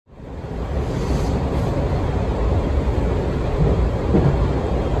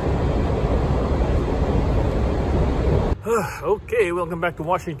Okay, welcome back to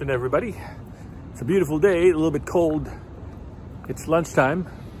Washington, everybody. It's a beautiful day, a little bit cold. It's lunchtime.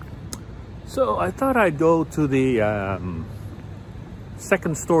 So I thought I'd go to the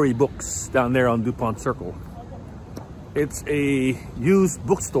Second Story Books down there on Dupont Circle. It's a used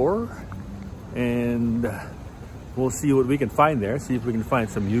bookstore, and we'll see what we can find there. See if we can find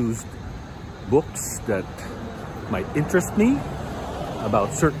some used books that might interest me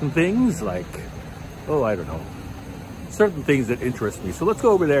about certain things, like, oh, I don't know, certain things that interest me. So let's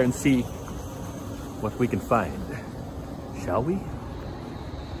go over there and see what we can find. Shall we?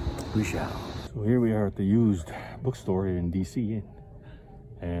 We shall. So here we are at the used bookstore in DC,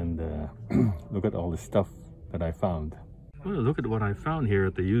 and look at all the stuff that I found. Well, look at what I found here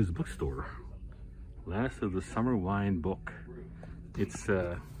at the used bookstore. Last of the Summer Wine book. It's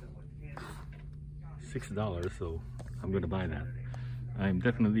 $6, so I'm gonna buy that. I'm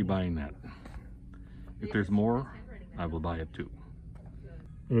definitely buying that. If there's more, I will buy it too.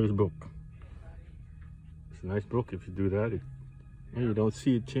 Here's the book. It's a nice book. If you do that, you don't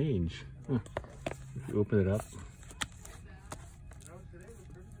see it change. If you open it up,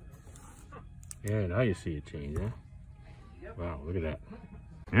 yeah, now you see it change, huh? Wow, look at that.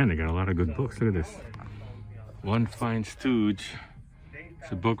 And they got a lot of good books. Look at this. One Fine Stooge.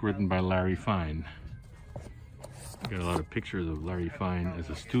 It's a book written by Larry Fine. Got a lot of pictures of Larry Fine as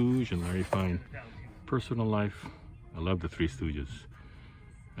a stooge and Larry Fine personal life. I love the Three Stooges.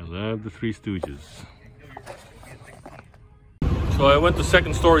 I love the Three Stooges. So I went to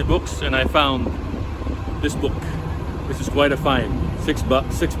Second Story Books and I found this book. This is quite a find.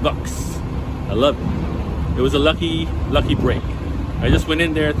 $6. I love it. It was a lucky break. I just went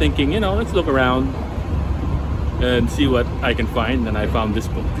in there thinking, you know, let's look around and see what I can find, and I found this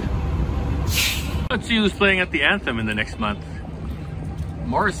book. Let's see who's playing at the Anthem in the next month.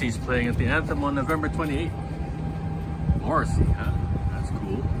 Morrissey's playing at the Anthem on November 28th. Morrissey, huh? That's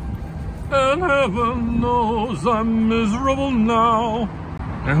cool. And heaven knows I'm miserable now.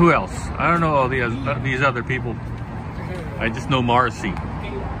 And who else? I don't know all these other people. I just know Morrissey.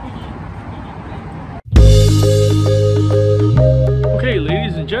 Okay,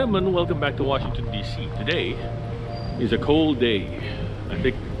 ladies and gentlemen, welcome back to Washington, DC. Today is a cold day. I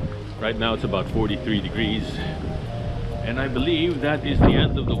think right now it's about 43 degrees. And I believe that is the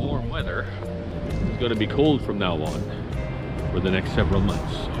end of the warm weather. It's going to be cold from now on for the next several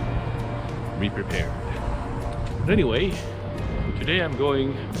months. So be prepared. But anyway, today I'm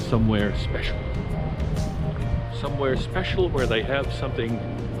going somewhere special. Somewhere special where they have something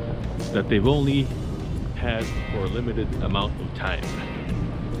that they've only had for a limited amount of time.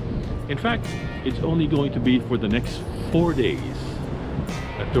 In fact, it's only going to be for the next 4 days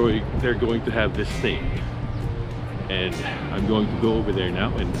that they're going to have this thing. And I'm going to go over there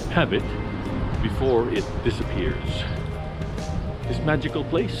now and have it before it disappears. This magical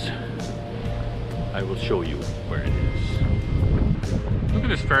place, I will show you where it is. Look at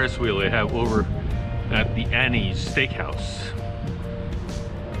this Ferris wheel they have over at the Annie's Steakhouse.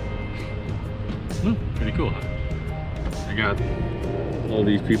 Pretty cool, huh? I got all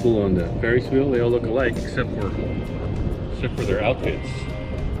these people on the Ferris wheel. They all look alike except for their outfits.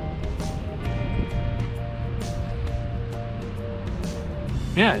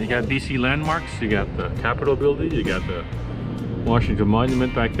 Yeah, you got DC landmarks. You got the Capitol building. You got the Washington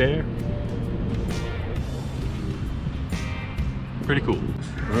Monument back there. Pretty cool.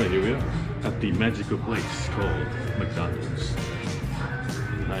 All right, here we are at the magical place called McDonald's.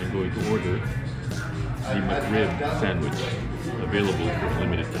 And I'm going to order the McRib sandwich, available for a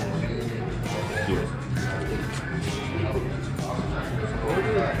limited time. Let's do it.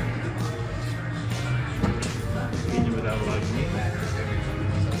 Without liking it.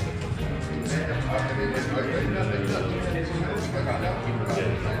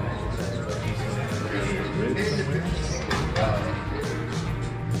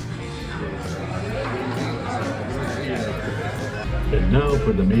 And now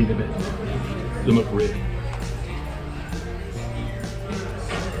for the main event, the McRib.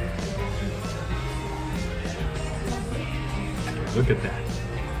 Look at that.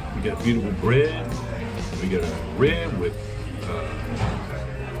 We got beautiful bread. We got a rib with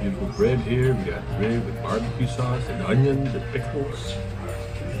beautiful bread here. We got rib with barbecue sauce and onions and pickles.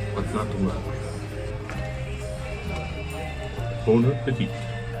 What's not to love? Bon appetit.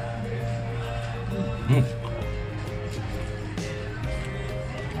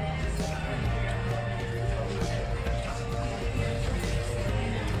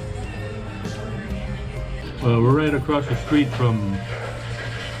 We're right across the street from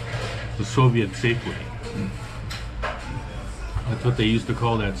the Soviet Safeway. That's what they used to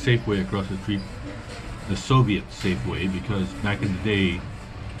call that Safeway across the street the Soviet Safeway, because back in the day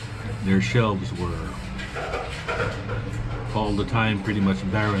their shelves were all the time pretty much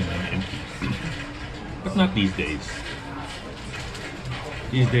barren and empty. But not these days.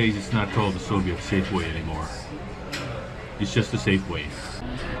 These days it's not called the Soviet Safeway anymore. It's just the Safeway.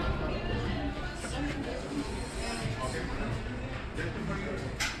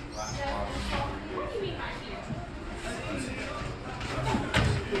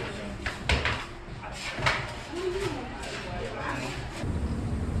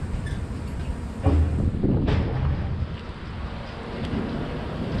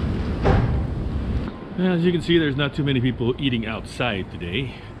 As you can see, there's not too many people eating outside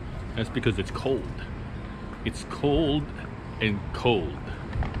today. That's because it's cold. It's cold and cold.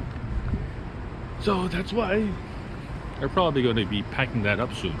 So that's why they're probably going to be packing that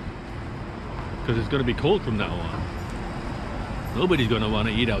up soon. Because it's going to be cold from now on. Nobody's going to want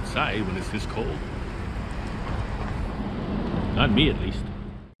to eat outside when it's this cold. Not me, at least.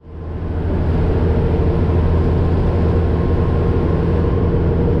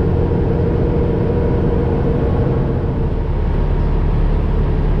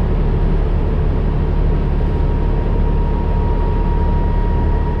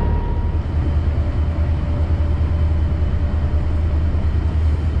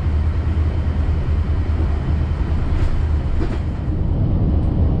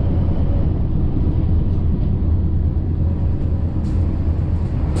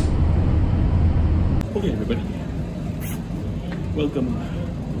 Okay, everybody, welcome.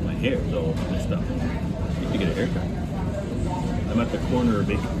 My hair is all messed up. I need to get a haircut. I'm at the corner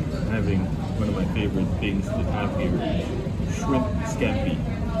bakery having one of my favorite things to have here, Shrimp Scampi.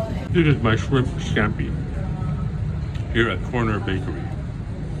 This is my Shrimp Scampi here at Corner Bakery.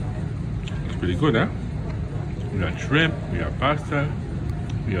 It's pretty good, huh? We got shrimp, we got pasta,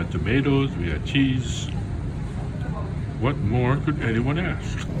 we got tomatoes, we got cheese. What more could anyone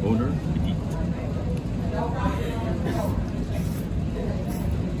ask? Owner, petite.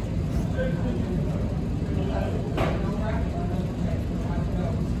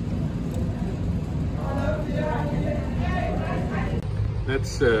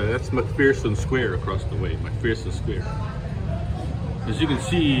 That's McPherson Square across the way. McPherson Square. As you can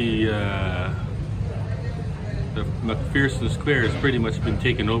see, the McPherson Square has pretty much been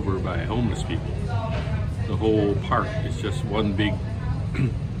taken over by homeless people. The whole park is just one big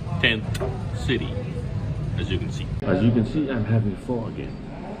tent city, as you can see. As you can see, I'm having pho again.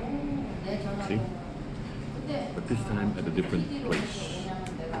 See? But this time at a different place.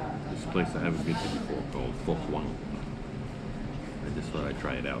 This place I haven't been to before, called Pho Huang. I just thought I'd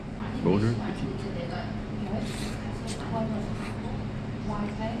try it out. Boner petite.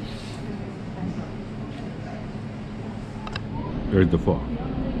 There's the pho.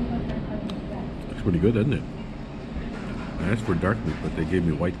 Looks pretty good, doesn't it? I asked for dark meat, but they gave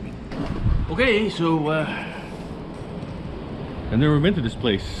me white meat. Okay, so I've never been to this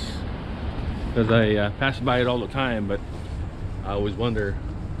place because I pass by it all the time, but I always wonder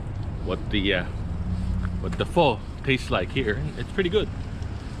what the pho tastes like here. It's pretty good.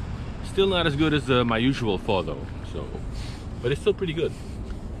 Still not as good as my usual pho though, so, but it's still pretty good.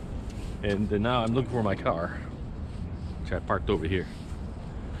 And now I'm looking for my car, which I parked over here.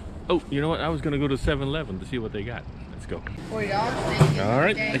 Oh, you know what? I was gonna go to 7-Eleven to see what they got. Let's go. $40. All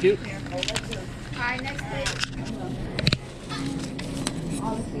right, thank you. All right, next please.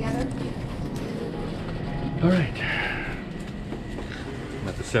 All this together. All right. I'm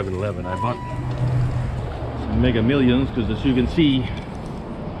at the 7-Eleven. I bought some Mega Millions because, as you can see,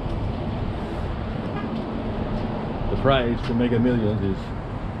 the price for Mega Millions is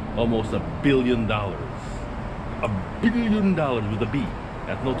almost $1 billion. $1 billion with a B.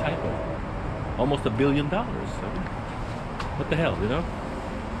 That's no typo. Almost $1 billion. So what the hell, you know?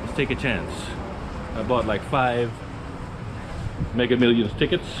 Let's take a chance. I bought like 5 Mega Millions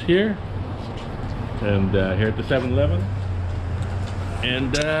tickets here, and here at the 7-Eleven.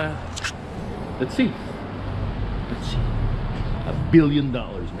 And let's see. $1 billion,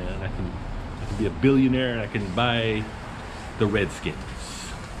 man. I can be a billionaire, and I can buy the Redskins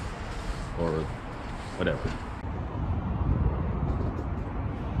or whatever.